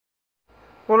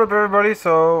What up, everybody?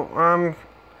 So I'm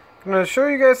gonna show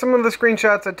you guys some of the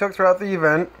screenshots I took throughout the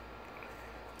event.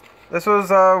 This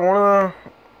was right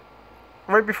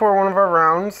before one of our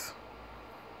rounds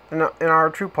in our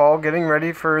troop hall, getting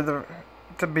ready for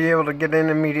to be able to get in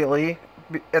immediately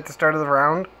at the start of the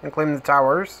round and claim the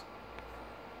towers.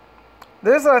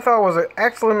 This I thought was an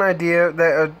excellent idea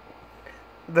that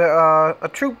a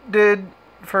troop did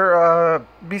for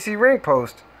BC rank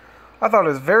post. I thought it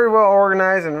was very well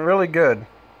organized and really good.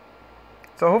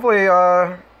 So hopefully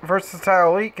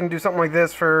Versatile Elite can do something like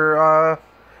this for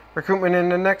recruitment in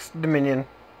the next Dominion.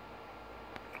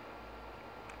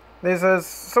 This is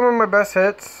some of my best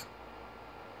hits.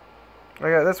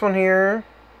 I got this one here.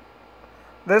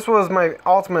 This was my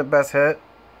ultimate best hit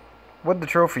with the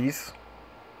trophies.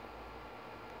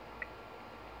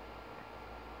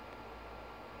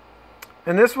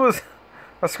 And this was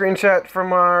a screenshot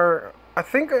from our, I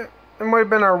think it might have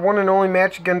been our one and only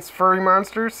match against Furry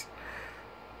Monsters.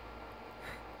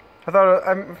 I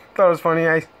thought it was funny.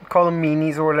 I called them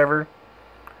meanies or whatever.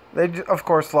 They, of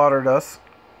course, slaughtered us.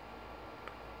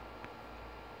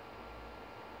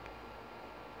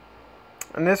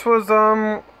 And this was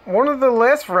one of the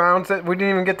last rounds that we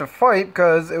didn't even get to fight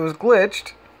because it was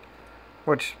glitched,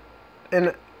 which,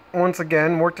 once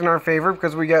again, worked in our favor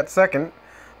because we got second.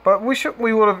 But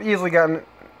we would have easily gotten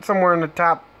somewhere in the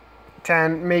top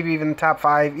 10, maybe even the top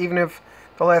 5, even if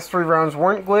the last 3 rounds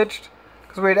weren't glitched.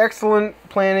 Because we had excellent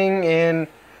planning and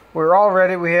we were all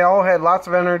ready. We all had lots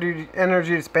of energy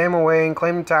to spam away and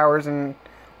claim the towers and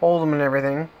hold them and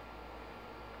everything.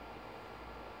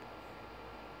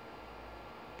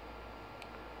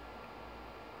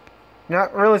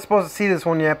 Not really supposed to see this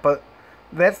one yet, but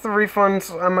that's the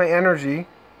refunds on my energy,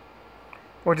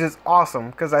 which is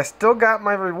awesome because I still got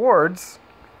my rewards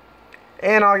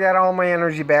and I got all my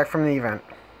energy back from the event.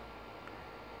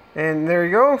 And there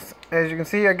you go. As you can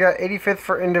see, I got 85th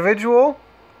for individual,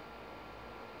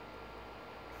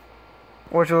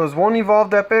 which was 1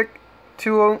 evolved epic,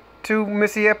 2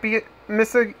 Missy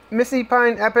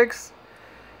Pine epics,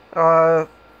 3 of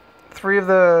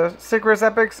the Sickris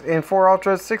epics, and 4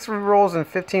 ultras, 6 rerolls, and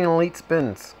 15 elite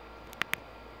spins.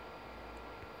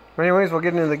 Anyways, we'll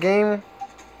get into the game.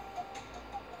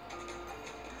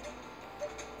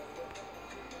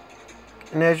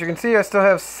 And as you can see, I still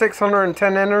have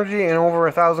 610 energy and over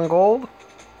 1,000 gold.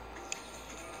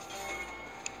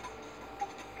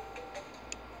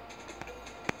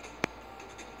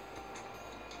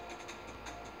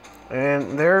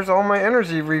 And there's all my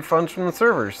energy refunds from the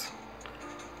servers,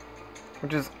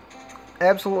 which is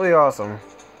absolutely awesome.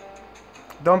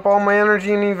 Dump all my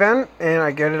energy in the event, and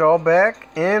I get it all back,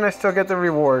 and I still get the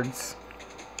rewards.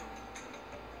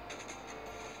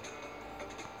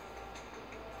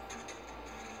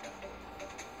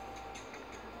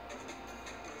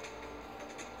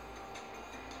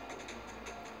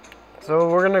 So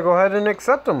we're going to go ahead and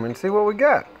accept them and see what we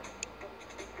got.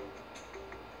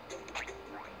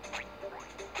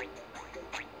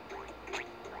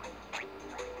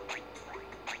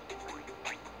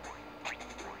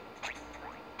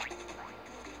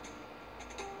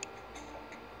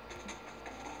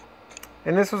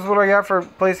 And this was what I got for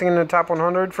placing in the top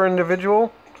 100 for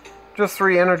individual. Just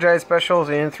 3 energized specials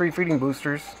and 3 feeding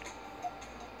boosters.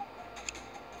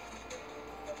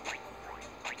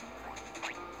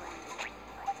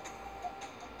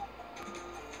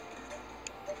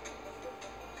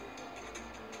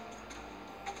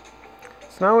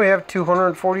 Now we have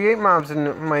 248 mobs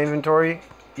in my inventory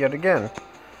yet again.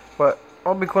 But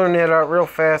I'll be clearing that out real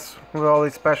fast with all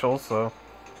these specials, so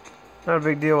not a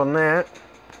big deal on that.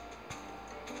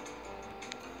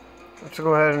 Let's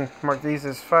go ahead and mark these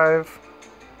as 5.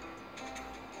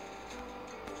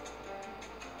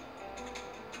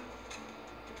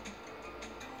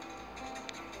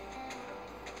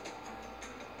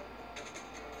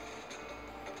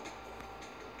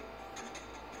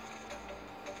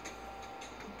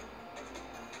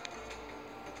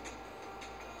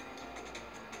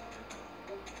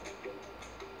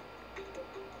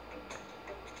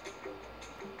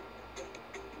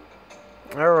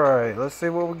 Alright, let's see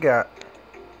what we got.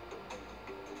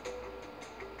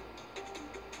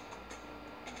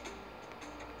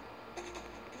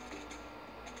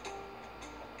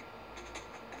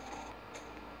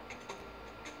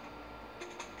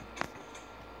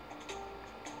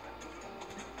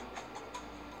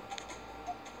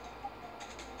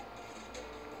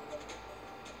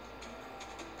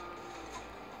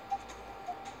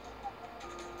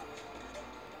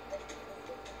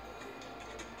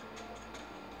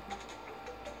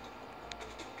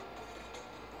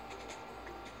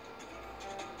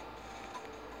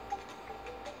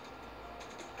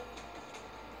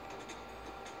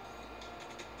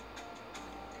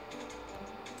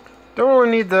 Don't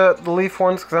really need the leaf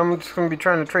ones because I'm just going to be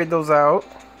trying to trade those out.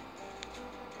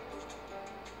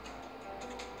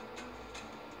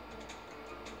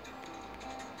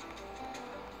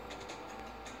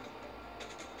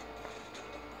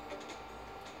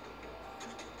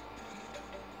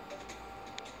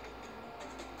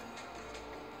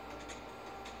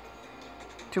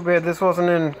 Too bad this wasn't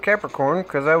in Capricorn,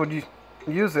 because I would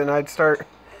use it and I'd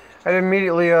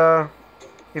immediately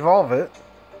evolve it.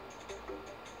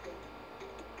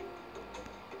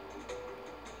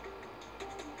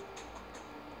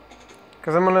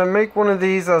 Because I'm going to make one of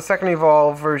these second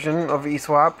evolve version of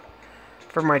eSwap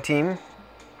for my team.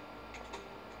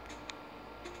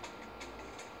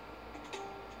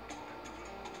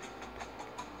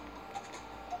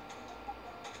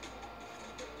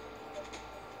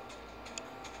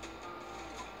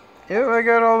 Yep, I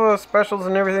got all the specials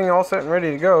and everything all set and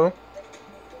ready to go.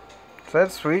 So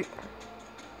that's sweet.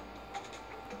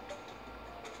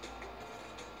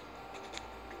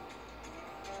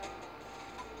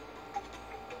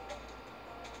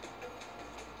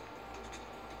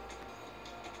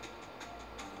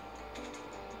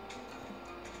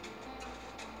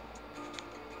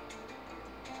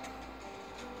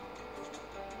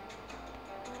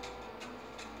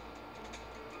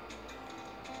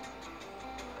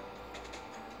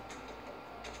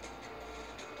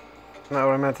 Not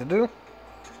what I meant to do.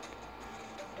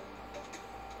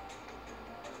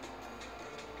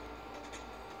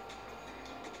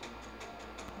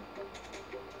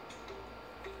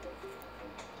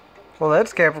 Well,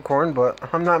 that's Capricorn, but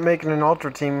I'm not making an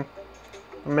Ultra team.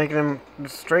 I'm making him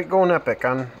straight going epic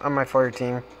on my fire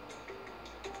team.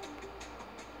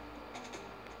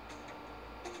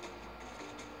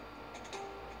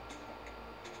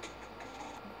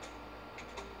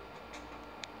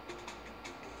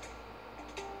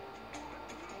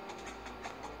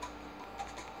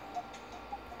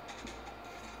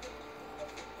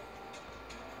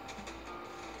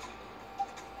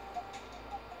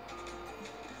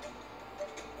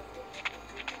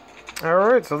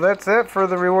 Alright, so that's it for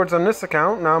the rewards on this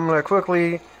account. Now I'm going to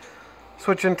quickly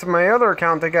switch into my other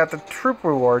account that got the troop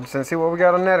rewards and see what we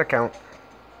got on that account.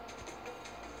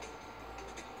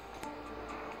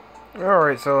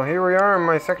 Alright, so here we are on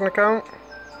my second account.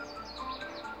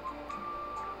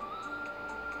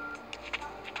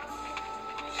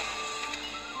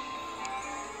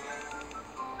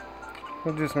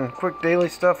 We'll do some quick daily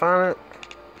stuff on it.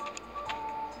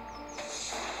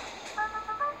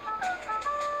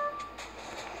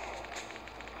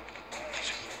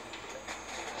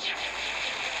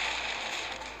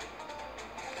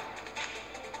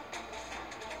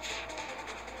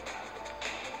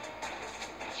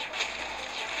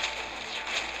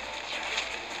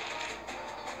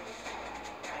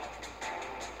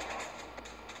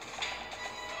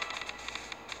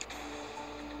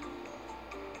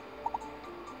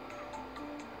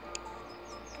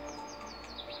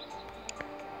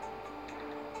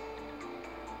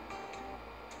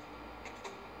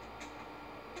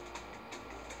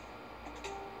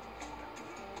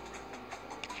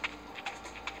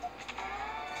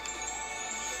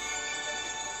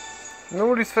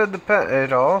 Nobody's fed the pet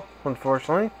at all,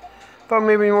 unfortunately. Thought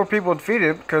maybe more people would feed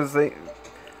it because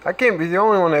I can't be the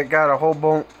only one that got a whole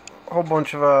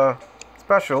bunch of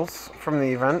specials from the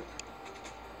event.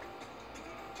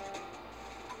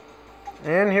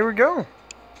 And here we go.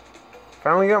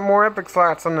 Finally got more epic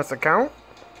slots on this account.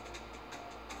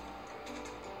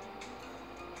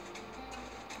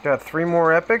 Got 3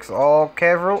 more epics, all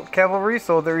cavalry,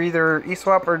 so they're either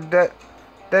eSwap or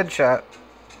Deadshot.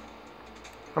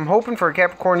 I'm hoping for a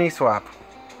Capricorn eSwap.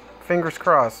 Fingers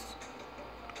crossed.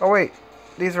 Oh wait,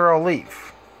 these are all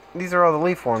leaf. These are all the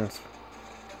leaf ones.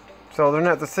 So they're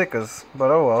not the Sikas, but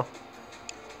oh well.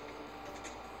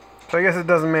 So I guess it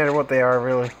doesn't matter what they are,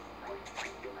 really.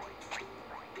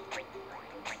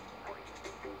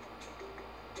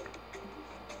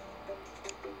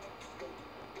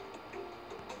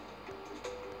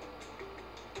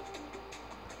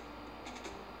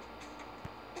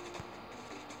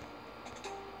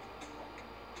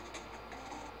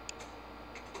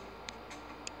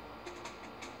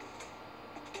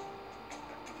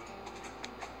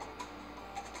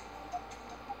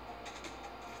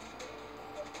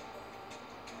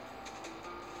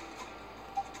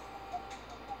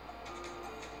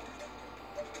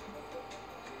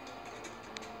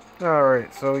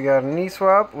 Alright, so we got an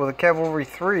eSwap with a Cavalry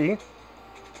 3.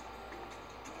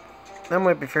 That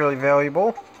might be fairly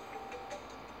valuable.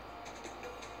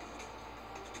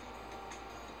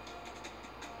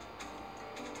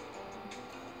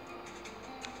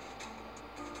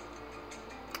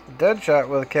 Deadshot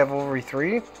with a Cavalry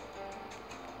 3.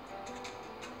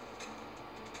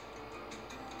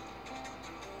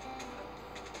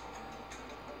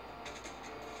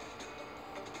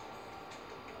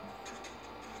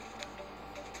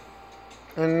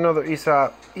 And another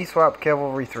ESWAP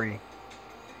Cavalry 3.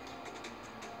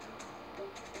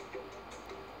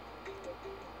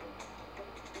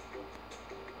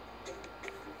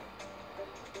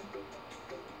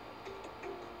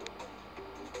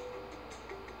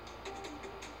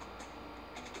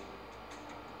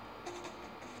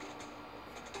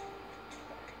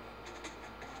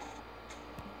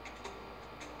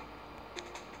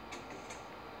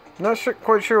 Not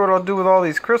quite sure what I'll do with all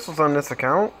these crystals on this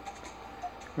account.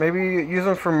 Maybe use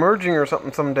them for merging or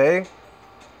something someday.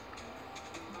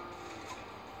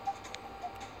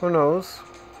 Who knows?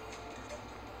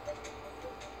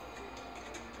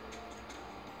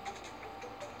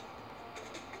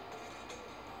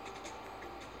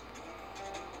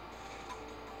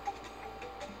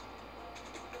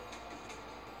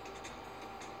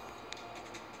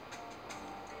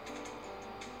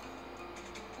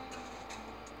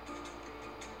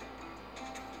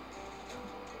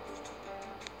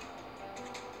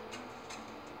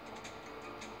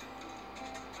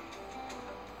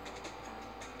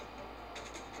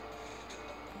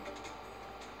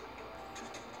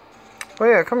 Oh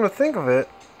yeah, come to think of it,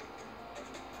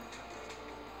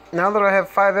 now that I have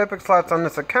 5 epic slots on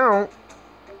this account,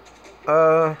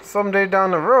 someday down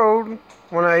the road,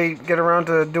 when I get around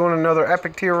to doing another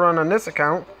epic tier run on this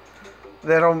account,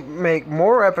 that'll make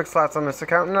more epic slots on this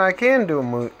account, and I can do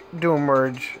a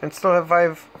merge and still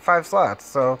have five slots.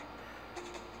 So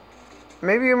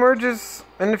maybe it merges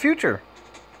in the future.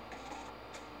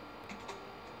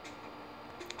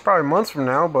 Probably months from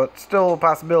now, but still a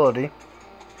possibility.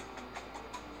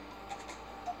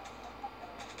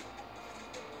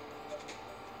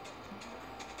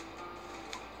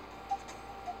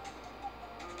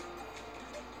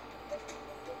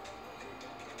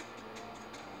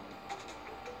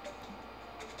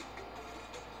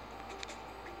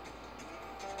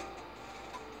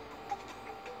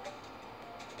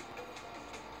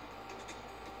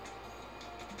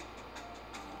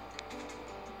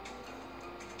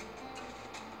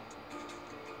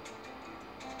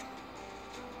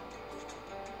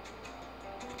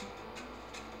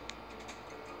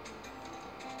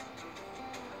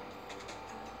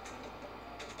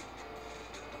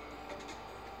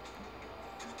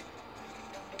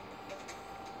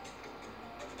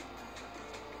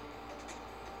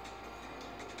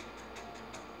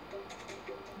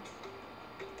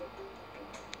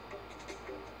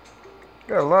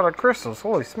 Got a lot of crystals,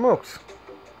 holy smokes.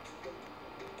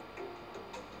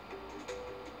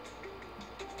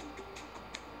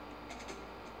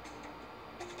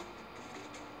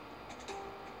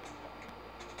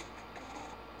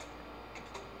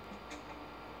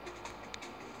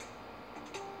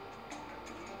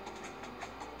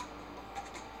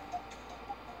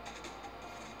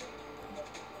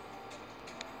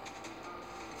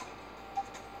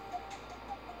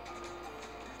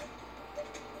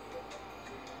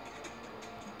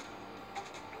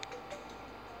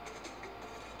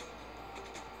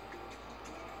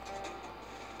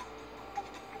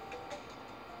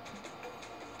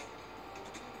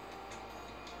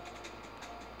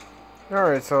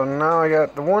 Alright, so now I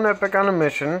got the 1 epic on a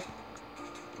mission.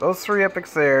 Those 3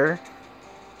 epics there.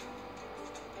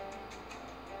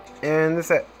 And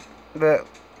that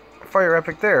fire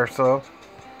epic there. So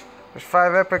there's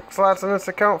 5 epic slots on this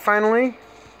account finally.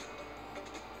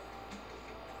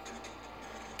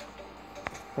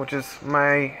 Which is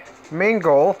my main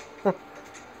goal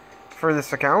for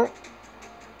this account.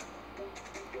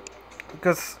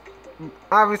 Because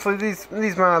obviously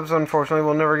these mobs unfortunately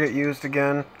will never get used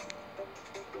again.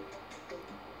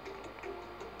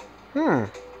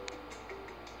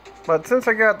 But since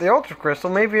I got the Ultra Crystal,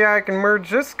 maybe I can merge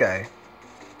this guy.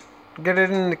 Get it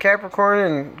in the Capricorn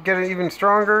and get it even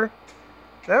stronger.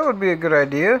 That would be a good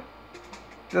idea.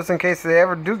 Just in case they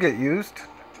ever do get used.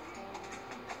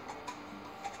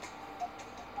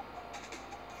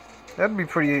 That'd be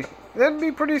pretty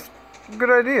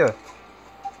good idea.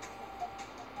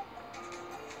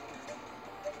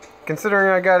 Considering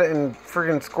I got it in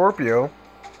friggin' Scorpio.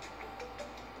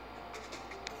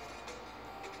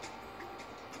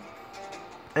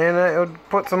 And it would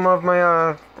put some of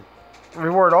my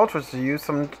reward ultras to use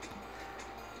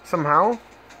somehow.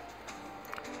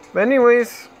 But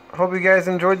anyways, hope you guys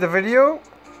enjoyed the video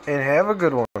and have a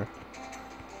good one.